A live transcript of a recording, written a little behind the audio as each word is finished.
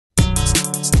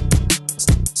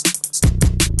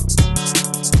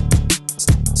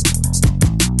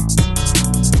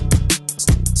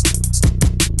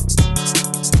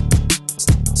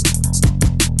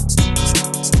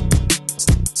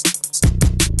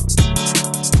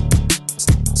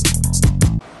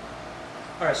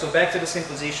Alright, so back to the same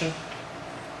position.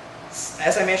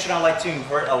 As I mentioned, I like to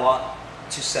invert a lot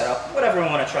to set up whatever I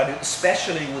want to try to do,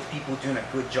 especially with people doing a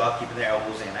good job keeping their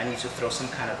elbows in. I need to throw some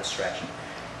kind of distraction.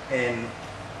 And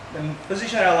the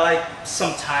position that I like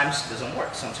sometimes doesn't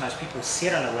work. Sometimes people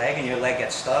sit on a leg and your leg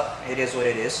gets stuck. It is what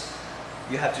it is.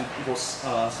 You have to go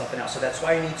something else. So that's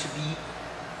why you need to be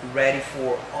ready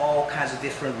for all kinds of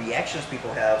different reactions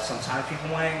people have. Sometimes people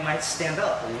might stand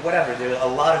up or whatever. There are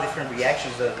a lot of different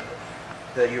reactions that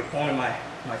your opponent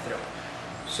might throw.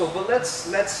 So, but let's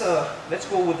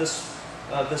go with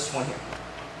this one here.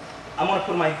 I'm gonna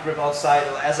put my grip outside.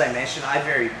 As I mentioned, I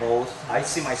vary both. I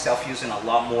see myself using a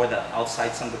lot more the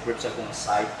outside. Some of the grips are going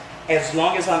inside. As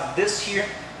long as I'm this here,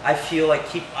 I feel like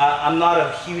I'm not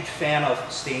a huge fan of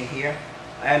staying here.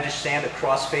 I understand the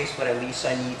cross face, but at least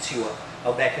I need to.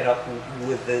 I'll back it up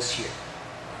with this here.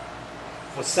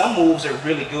 For some moves, are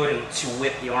really good to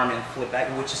whip the arm and flip back,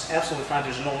 which is absolutely fine.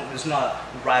 There's not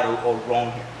right or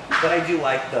wrong here. But I do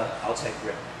like the outside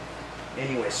grip.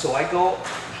 Anyway, so I go,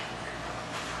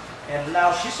 and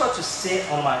now she starts to sit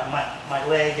on my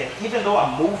leg, and even though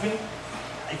I'm moving,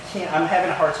 I'm having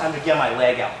a hard time to get my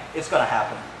leg out. It's gonna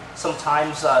happen.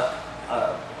 Sometimes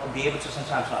I'll be able to,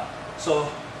 sometimes not. So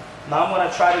now I'm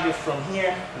gonna try to do from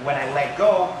here. When I let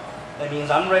go, that means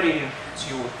I'm ready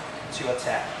to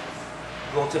attack.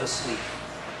 Go to the sleeve.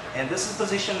 And this is a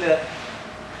position that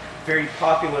very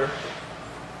popular.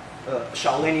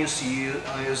 Shaolin used to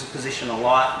use the position a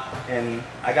lot, and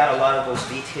I got a lot of those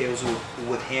details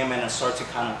with him, and I start to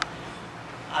kind of,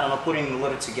 I don't know, putting a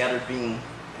little together, being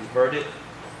inverted.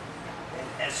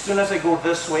 And as soon as I go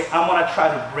this way, I'm gonna try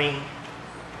to bring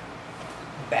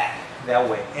back that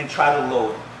way and try to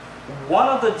load. One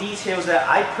of the details that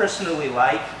I personally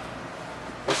like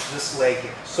is this leg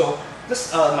here. So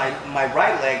this, my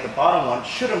right leg, the bottom one,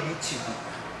 shouldn't be too deep,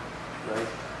 right?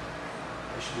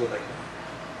 It should look like that.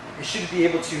 You should be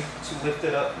able to lift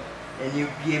it up, and you'll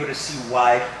be able to see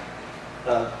why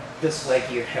this leg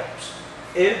here helps.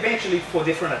 It eventually, for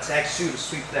different attacks, to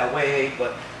sweep that way,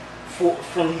 but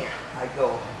from here, I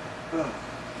go, boom.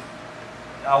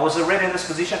 I was already in this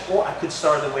position, or I could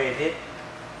start the way I did.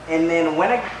 And then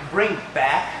when I bring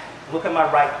back, look at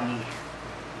my right knee.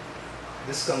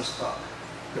 This comes up.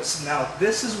 Because now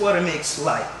this is what it makes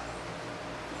light.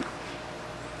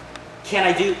 Can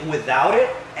I do it without it?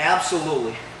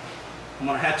 Absolutely. I'm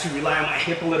gonna have to rely on my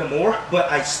hip a little more, but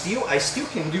I still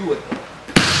can do it.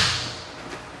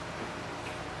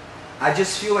 I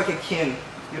just feel like I can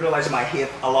utilize my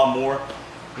hip a lot more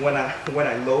when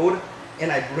I load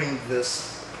and I bring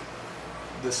this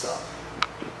up.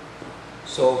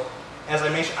 So as I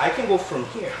mentioned, I can go from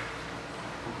here,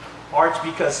 arch,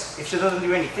 because if she doesn't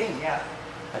do anything, yeah,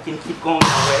 I can keep going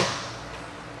that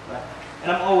way. Right?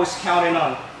 And I'm always counting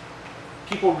on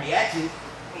people reacting,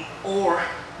 or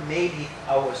maybe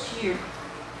I was here,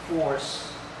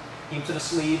 force into the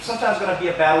sleeve. Sometimes it's going to be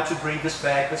a battle to bring this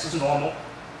back. This is normal.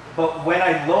 But when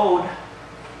I load,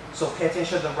 so pay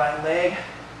attention to the right leg,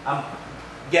 I'm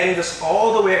getting this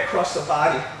all the way across the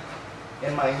body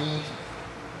and my knee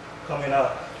coming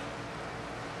up.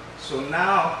 So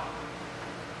now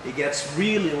it gets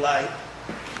really light.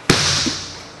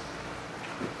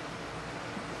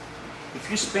 If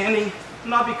you're spending,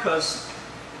 not because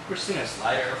Christina is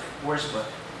lighter, of course, but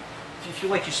if you feel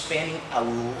like you're spending a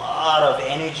lot of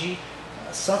energy,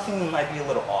 something might be a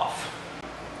little off.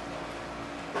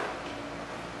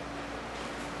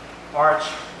 Arch.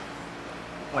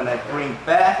 When I bring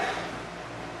back,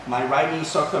 my right knee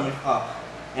starts coming up.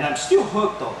 And I'm still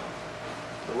hooked though.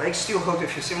 The leg's still hooked.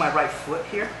 If you see my right foot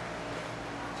here,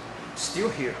 still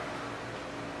here.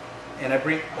 And I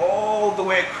bring all the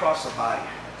way across the body.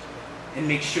 And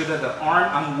make sure that the arm,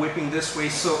 I'm whipping this way,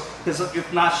 so because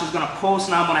if not, she's gonna post.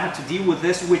 Now I'm gonna have to deal with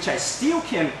this, which I still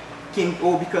can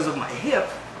go because of my hip,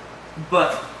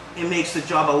 but it makes the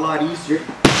job a lot easier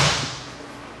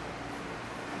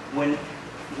when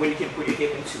you can put your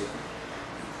hip into it.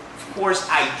 Of course,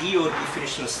 ideal to be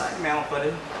finished in the side mount, but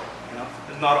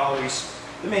it's not always.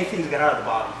 The main thing is to get out of the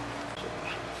bottom. So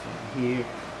from here,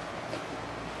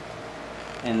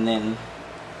 and then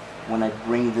when I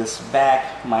bring this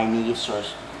back, my knee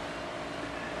starts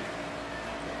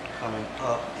coming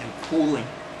up and pulling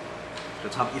the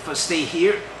top. If I stay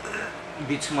here, it'd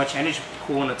be too much energy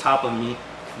pulling the top of me,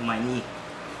 my knee.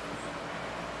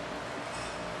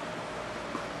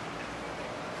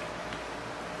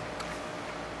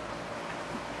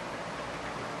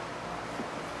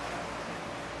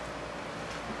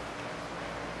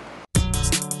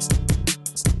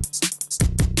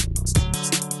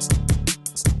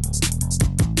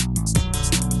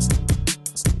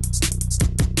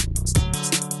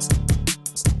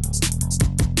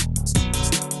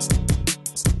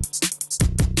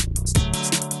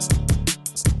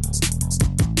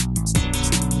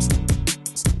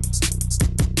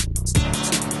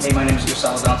 Hey, my name is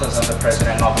Gustavo Dantas. I'm the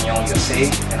president of Uniao USA,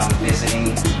 and I'm visiting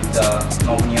the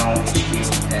Uniao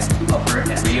HQ in Upper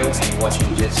and Rio, and you're watching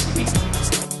Jits TV.